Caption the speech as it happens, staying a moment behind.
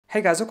Hey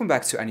guys, welcome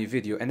back to a new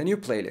video and a new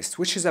playlist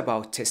which is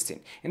about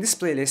testing. In this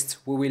playlist,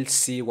 we will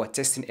see what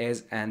testing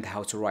is and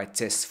how to write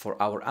tests for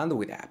our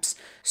Android apps.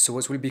 So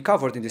what will be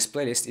covered in this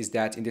playlist is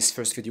that in this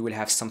first video we'll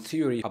have some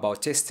theory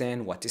about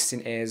testing, what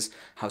testing is,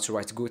 how to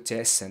write good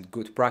tests and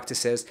good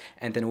practices,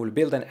 and then we'll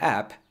build an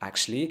app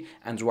actually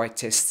and write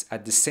tests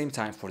at the same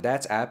time for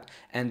that app,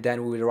 and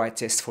then we will write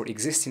tests for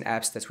existing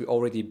apps that we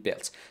already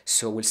built.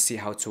 So we'll see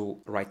how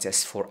to write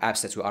tests for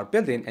apps that we are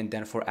building and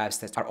then for apps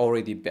that are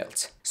already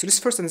built. So let's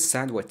first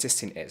understand what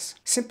testing is.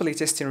 Simply,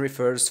 testing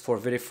refers for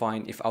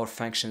verifying if our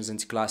functions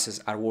and classes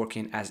are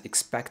working as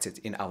expected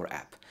in our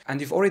app. And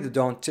you've already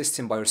done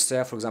testing by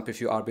yourself. For example, if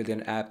you are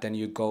building an app, then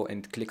you go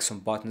and click some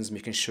buttons,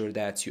 making sure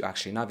that you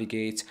actually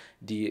navigate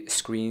the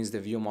screens, the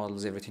view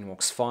models, everything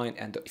works fine.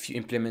 And if you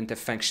implement a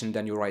function,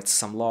 then you write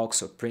some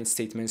logs or print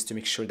statements to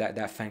make sure that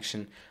that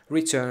function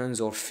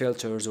returns or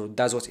filters or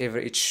does whatever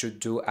it should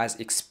do as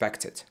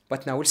expected.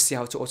 But now we'll see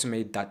how to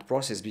automate that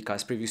process,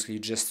 because previously you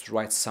just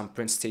write some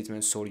print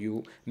statements or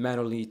you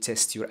manually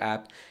test your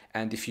app,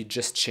 and if you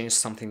just change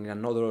something in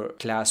another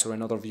class or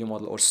another view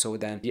model or so,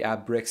 then the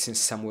app breaks in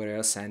somewhere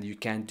else and you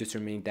can't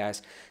determine that.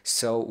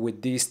 So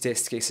with these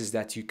test cases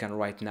that you can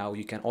write now,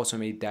 you can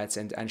automate that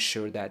and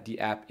ensure that the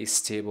app is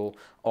stable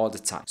all the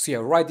time. So yeah,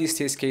 write these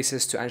test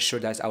cases to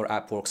ensure that our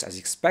app works as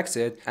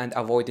expected and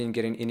avoiding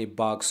getting any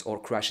bugs or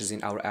crashes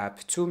in our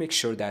app to make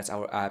sure that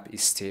our app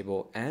is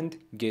stable and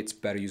get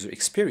better user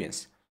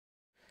experience.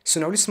 So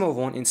now let's move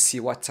on and see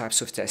what types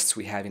of tests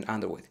we have in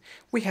Android.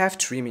 We have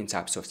three main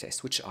types of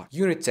tests, which are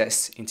unit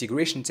tests,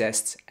 integration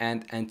tests,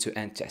 and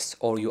end-to-end tests,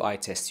 or UI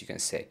tests you can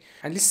say.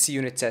 And let's see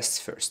unit tests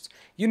first.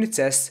 Unit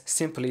tests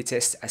simply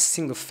test a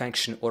single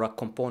function or a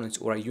component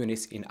or a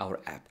unit in our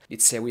app.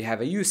 Let's say we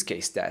have a use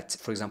case that,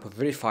 for example,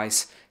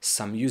 verifies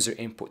some user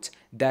input.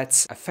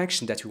 That's a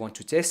function that we want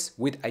to test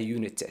with a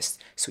unit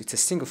test. So it's a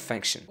single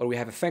function, or we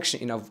have a function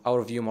in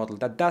our view model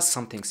that does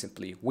something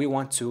simply. We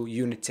want to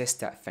unit test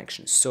that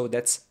function. So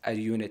that's a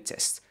unit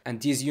test. And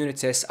these unit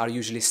tests are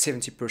usually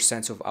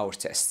 70% of our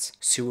tests.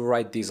 So we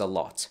write these a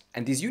lot.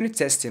 And these unit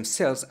tests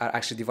themselves are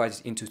actually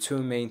divided into two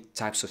main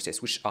types of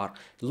tests, which are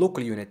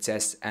local unit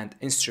tests and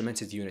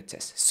instrumented unit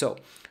tests. So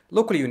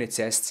local unit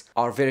tests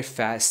are very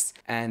fast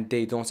and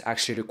they don't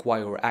actually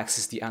require or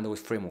access the Android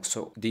framework.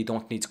 So they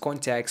don't need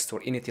context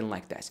or anything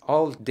like that.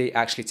 All they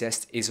actually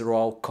test is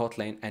raw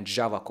Kotlin and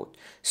Java code.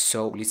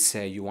 So let's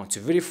say you want to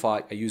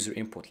verify a user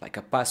input like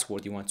a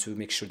password. You want to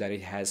make sure that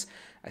it has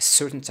a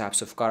certain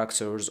types of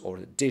characters or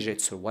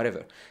digits or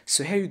whatever.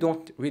 So here you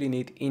don't really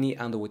need any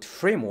Android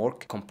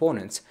framework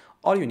components.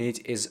 All you need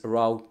is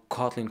raw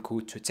Kotlin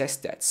code to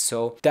test that.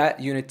 So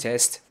that unit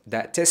test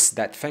that tests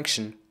that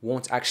function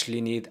won't actually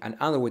need an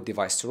Android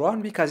device to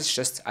run, because it's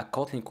just a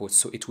Kotlin code,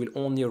 so it will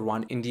only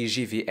run in the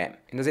JVM.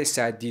 And as I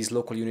said, these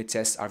local unit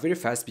tests are very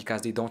fast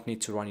because they don't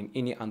need to run in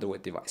any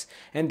Android device.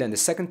 And then the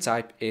second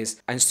type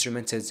is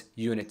instrumented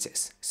unit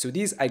tests. So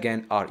these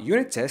again are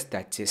unit tests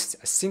that test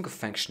a single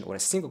function or a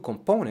single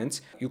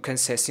component. You can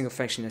say a single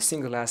function, a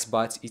single class,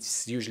 but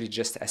it's usually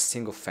just a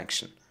single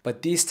function.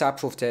 But these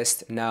types of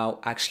tests now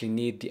actually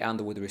need the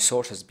Android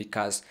resources,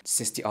 because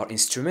since they are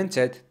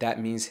instrumented, that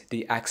means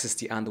they access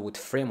the Android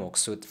framework.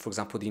 So for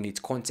example, they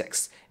need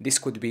context. This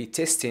could be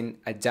testing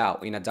a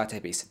DAO in a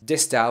database.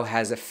 This DAO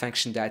has a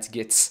function that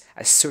gets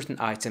a certain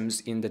items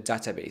in the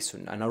database,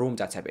 in a room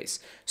database.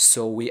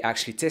 So we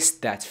actually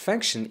test that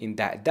function in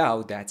that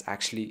DAO that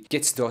actually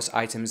gets those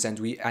items, and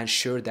we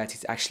ensure that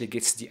it actually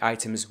gets the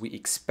items we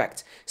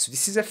expect. So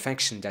this is a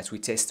function that we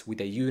test with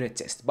a unit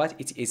test, but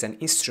it is an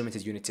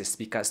instrumented unit test,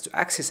 because to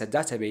access a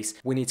database,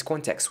 we need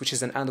context, which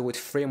is an Android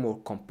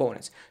framework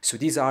component. So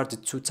these are the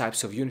two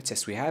types of unit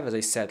tests we have. As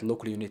I said,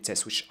 local unit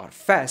tests, which are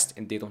fast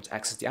and they don't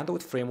access the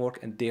Android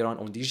framework and they run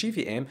on the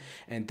JVM,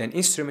 and then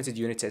instrumented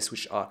unit tests,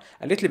 which are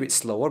a little bit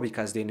slower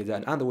because they need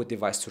an Android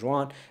device to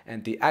run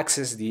and they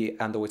access the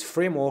Android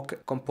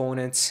framework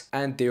components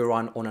and they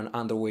run on an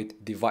Android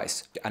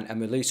device, an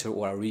emulator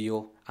or a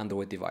real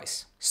Android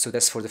device. So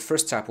that's for the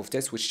first type of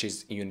test, which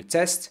is unit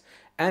test.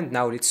 And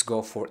now let's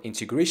go for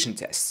integration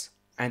tests.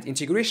 And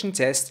integration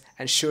tests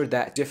ensure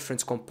that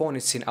different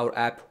components in our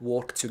app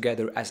work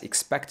together as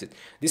expected.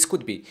 This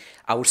could be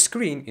our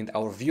screen in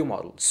our view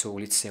model. So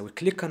let's say we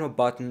click on a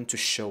button to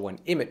show an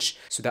image.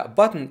 So that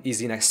button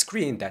is in a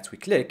screen that we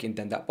click, and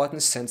then that button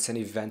sends an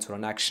event or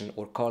an action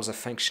or calls a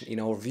function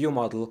in our view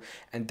model,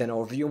 and then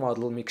our view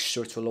model makes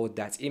sure to load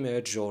that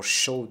image or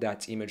show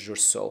that image or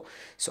so.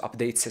 So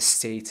updates a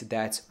state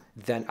that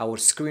then our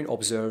screen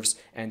observes,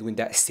 and when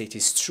that state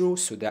is true,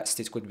 so that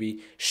state could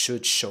be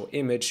should show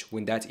image.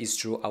 When that is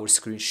true, our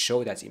screen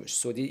show that image.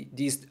 So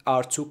these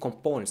are two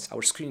components,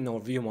 our screen and our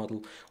view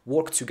model,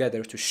 work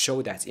together to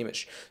show that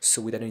image.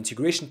 So with an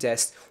integration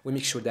test, we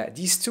make sure that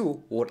these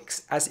two work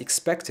as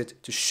expected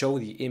to show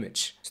the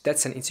image. So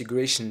that's an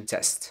integration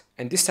test.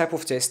 And this type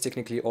of test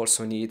technically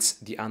also needs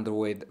the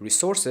Android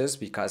resources,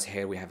 because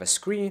here we have a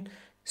screen,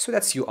 So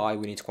that's UI,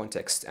 we need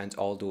context and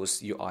all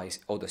those UIs,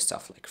 all the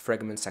stuff like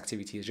fragments,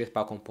 activities,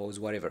 Jetpack Compose,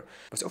 whatever.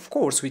 But of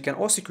course, we can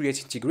also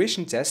create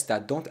integration tests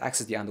that don't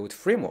access the Android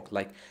framework,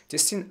 like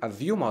testing a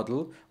view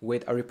model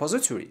with a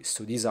repository.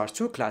 So these are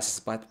two classes,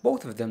 but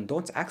both of them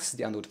don't access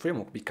the Android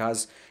framework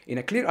because in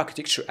a clear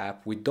architecture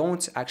app, we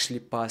don't actually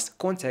pass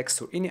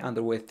context or any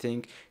Android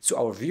thing to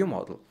our view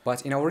model.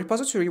 But in our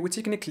repository, we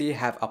technically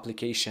have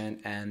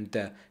application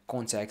and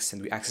context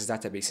and we access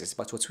databases.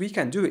 But what we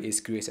can do is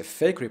create a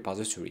fake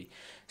repository.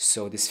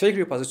 So this fake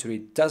repository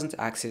doesn't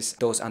access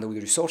those Android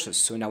resources.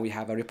 So now we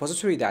have a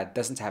repository that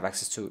doesn't have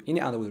access to any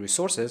Android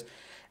resources,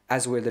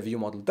 as well the view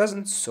model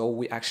doesn't. So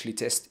we actually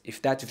test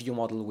if that view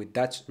model with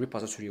that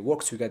repository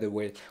work together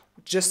well,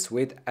 just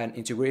with an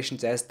integration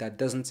test that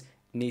doesn't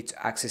need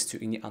access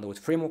to any Android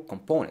framework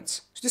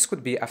components. So this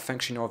could be a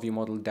function or view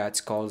model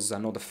that calls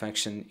another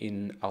function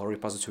in our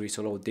repository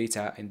to load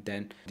data, and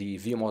then the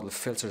view model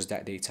filters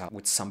that data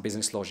with some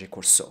business logic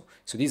or so.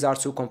 So these are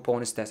two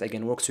components that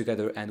again work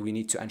together, and we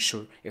need to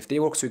ensure if they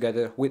work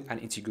together with an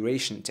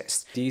integration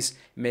test. These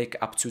make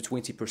up to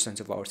 20%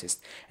 of our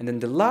test. And then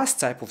the last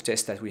type of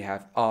test that we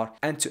have are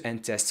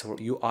end-to-end tests or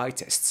UI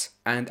tests.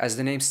 And as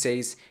the name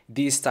says,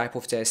 these type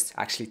of tests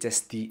actually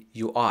test the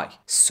UI.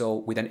 So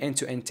with an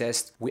end-to-end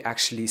test, we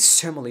actually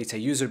simulate a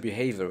user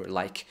behavior,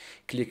 like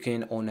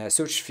clicking on a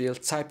search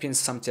field, type in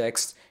some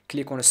text,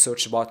 click on a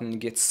search button,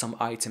 get some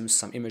items,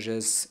 some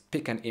images,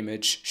 pick an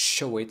image,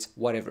 show it,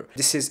 whatever.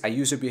 This is a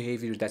user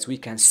behavior that we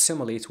can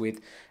simulate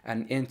with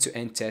an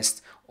end-to-end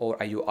test or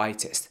a UI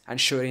test,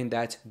 ensuring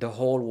that the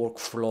whole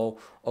workflow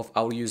of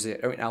our user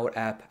or in our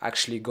app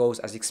actually goes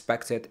as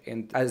expected,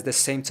 and at the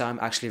same time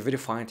actually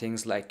verifying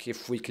things like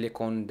if we click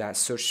on that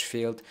search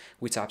field,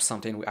 we type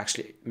something, we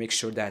actually make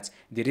sure that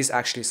there is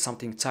actually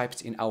something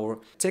typed in our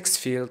text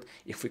field.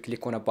 If we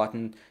click on a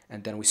button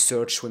and then we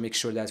search, we make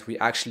sure that we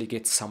actually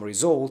get some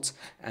results.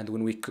 And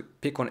when we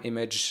pick on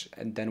image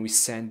and then we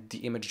send the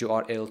image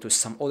URL to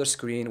some other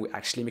screen, we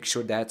actually make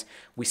sure that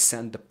we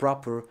send the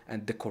proper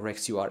and the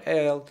correct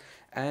URL,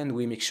 and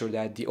we make sure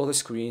that the other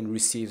screen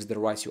receives the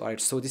right URL.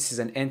 So this is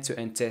an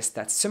end-to-end test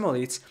that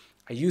simulates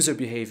a user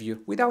behavior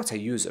without a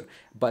user.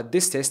 But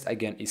this test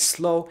again is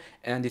slow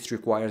and it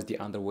requires the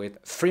Android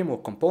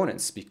framework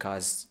components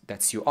because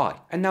that's UI.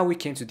 And now we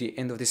came to the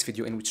end of this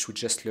video in which we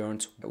just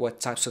learned what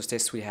types of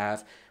tests we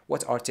have,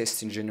 what are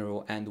tests in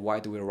general, and why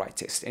do we write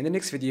tests. In the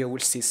next video, we'll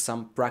see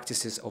some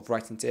practices of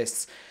writing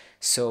tests.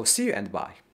 So see you and bye.